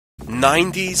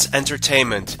90s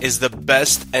entertainment is the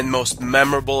best and most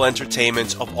memorable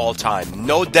entertainment of all time.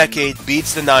 No decade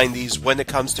beats the 90s when it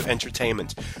comes to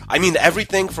entertainment. I mean,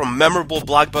 everything from memorable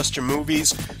blockbuster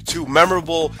movies to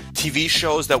memorable TV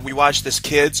shows that we watched as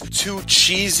kids to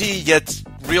cheesy yet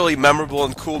really memorable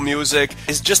and cool music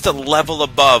is just a level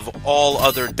above all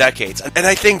other decades. And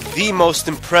I think the most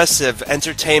impressive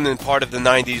entertainment part of the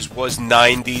 90s was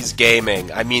 90s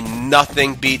gaming. I mean,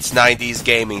 nothing beats 90s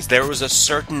gaming. There was a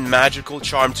certain magical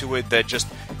charm to it that just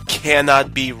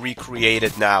cannot be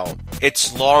recreated now.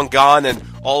 It's long gone and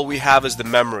all we have is the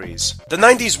memories. The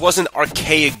 90s wasn't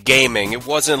archaic gaming. It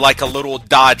wasn't like a little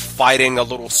dot fighting a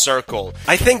little circle.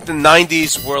 I think the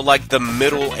 90s were like the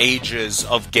Middle Ages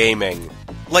of gaming.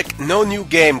 Like, no new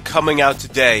game coming out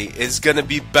today is gonna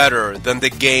be better than the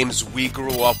games we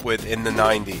grew up with in the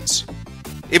 90s.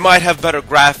 It might have better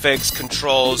graphics,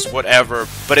 controls, whatever,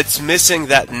 but it's missing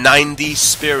that 90s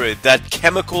spirit, that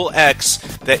chemical X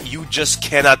that you just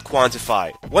cannot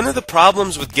quantify. One of the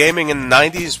problems with gaming in the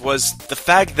 90s was the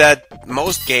fact that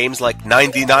most games, like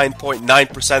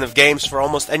 99.9% of games for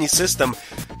almost any system,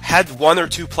 had one or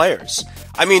two players.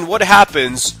 I mean, what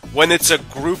happens when it's a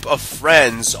group of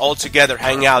friends all together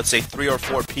hanging out, say 3 or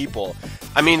 4 people?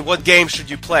 I mean, what game should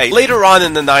you play? Later on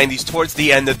in the 90s, towards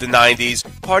the end of the 90s,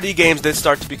 party games did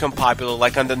start to become popular,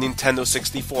 like on the Nintendo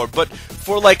 64, but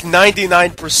for like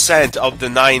 99% of the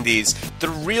 90s, there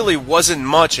really wasn't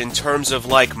much in terms of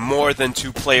like more than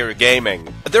 2-player gaming.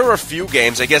 There were a few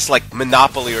games, I guess like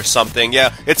Monopoly or something,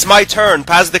 yeah, it's my turn,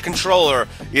 pass the controller,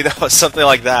 you know, something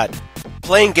like that.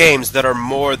 Playing games that are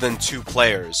more than 2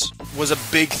 players was a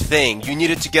big thing. You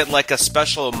needed to get like a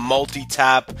special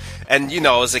multi-tap, and you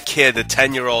know, as a kid, a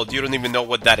 10-year-old, you don't even know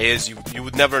what that is. You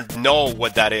would never know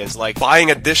what that is. Like buying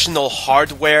additional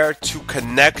hardware to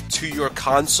connect to your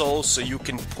console so you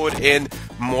can put in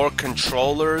more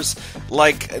controllers.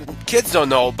 Like, kids don't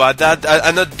know about that.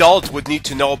 An adult would need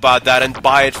to know about that and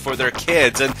buy it for their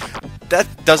kids, and that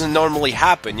doesn't normally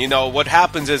happen. You know, what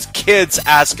happens is kids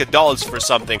ask adults for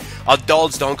something.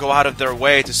 Adults don't go out of their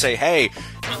way to say, hey,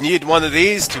 you need one of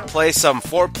these to play some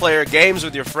 4-player games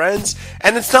with your friends?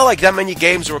 And it's not like that many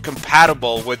games were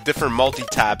compatible with different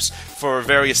multi-taps for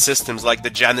various systems like the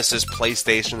Genesis,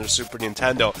 PlayStation, or Super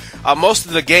Nintendo. Most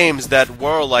of the games that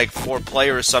were like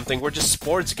 4-player or something were just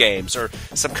sports games or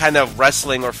some kind of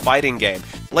wrestling or fighting game.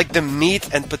 Like the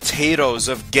meat and potatoes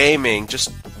of gaming just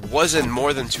wasn't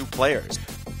more than 2 players.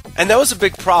 And that was a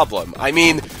big problem. I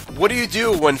mean, what do you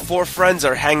do when 4 friends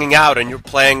are hanging out and you're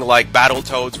playing like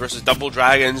Battletoads versus Double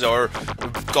Dragons or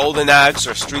Golden Axe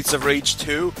or Streets of Rage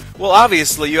 2? Well,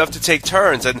 obviously you have to take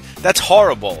turns, and that's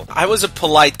horrible. I was a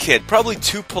polite kid, probably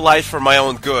too polite for my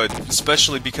own good,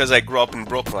 especially because I grew up in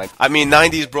Brooklyn. I mean,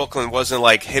 90s Brooklyn wasn't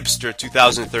like hipster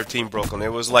 2013 Brooklyn.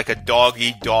 It was like a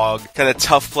dog-eat-dog kind of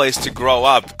tough place to grow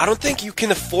up. I don't think you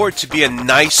can afford to be a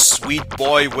nice, sweet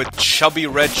boy with chubby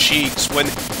red cheeks when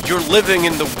you're living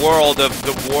in the world of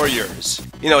the Warriors.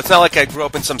 You know, it's not like I grew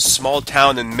up in some small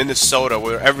town in Minnesota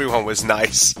where everyone was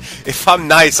nice. If I'm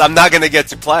nice, I'm not gonna get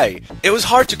to play. It was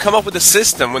hard to come up with a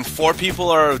system when 4 people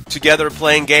are together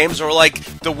playing games, or like,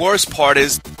 the worst part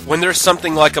is when there's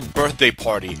something like a birthday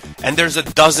party and there's a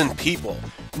dozen people.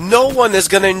 No one is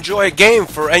going to enjoy a game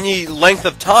for any length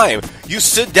of time. You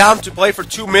sit down to play for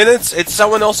 2 minutes, it's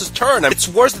someone else's turn. It's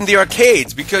worse than the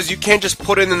arcades because you can't just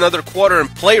put in another quarter and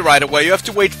play right away. You have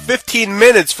to wait 15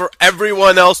 minutes for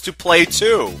everyone else to play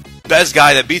too. Best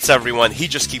guy that beats everyone, he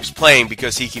just keeps playing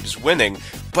because he keeps winning.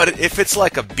 But if it's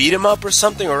like a beat 'em up or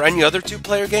something, or any other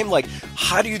 2-player game, like,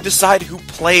 how do you decide who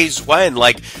plays when?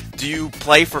 Like, do you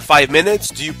play for 5 minutes?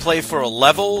 Do you play for a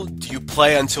level? Do you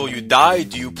play until you die?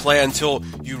 Do you play until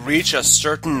you reach a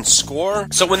certain score?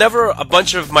 So whenever a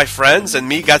bunch of my friends and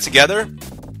me got together,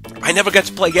 I never got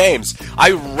to play games.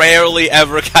 I rarely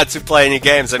ever got to play any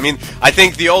games. I mean, I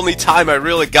think the only time I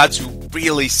really got to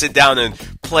really sit down and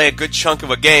play a good chunk of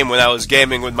a game when I was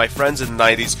gaming with my friends in the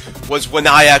 90s was when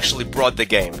I actually brought the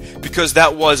game, because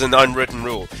that was an unwritten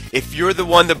rule. If you're the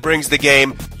one that brings the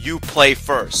game, you play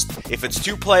first. If it's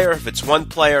 2-player, if it's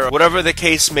 1-player, whatever the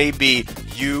case may be,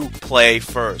 you play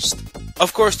first.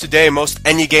 Of course, today, most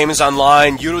any game is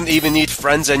online. You don't even need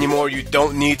friends anymore. You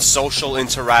don't need social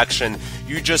interaction.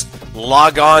 You just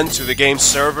log on to the game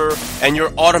server, and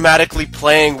you're automatically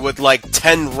playing with like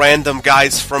 10 random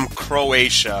guys from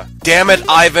Croatia. Damn it,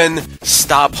 Ivan,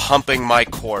 stop humping my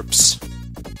corpse.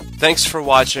 Thanks for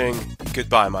watching.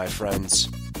 Goodbye, my friends.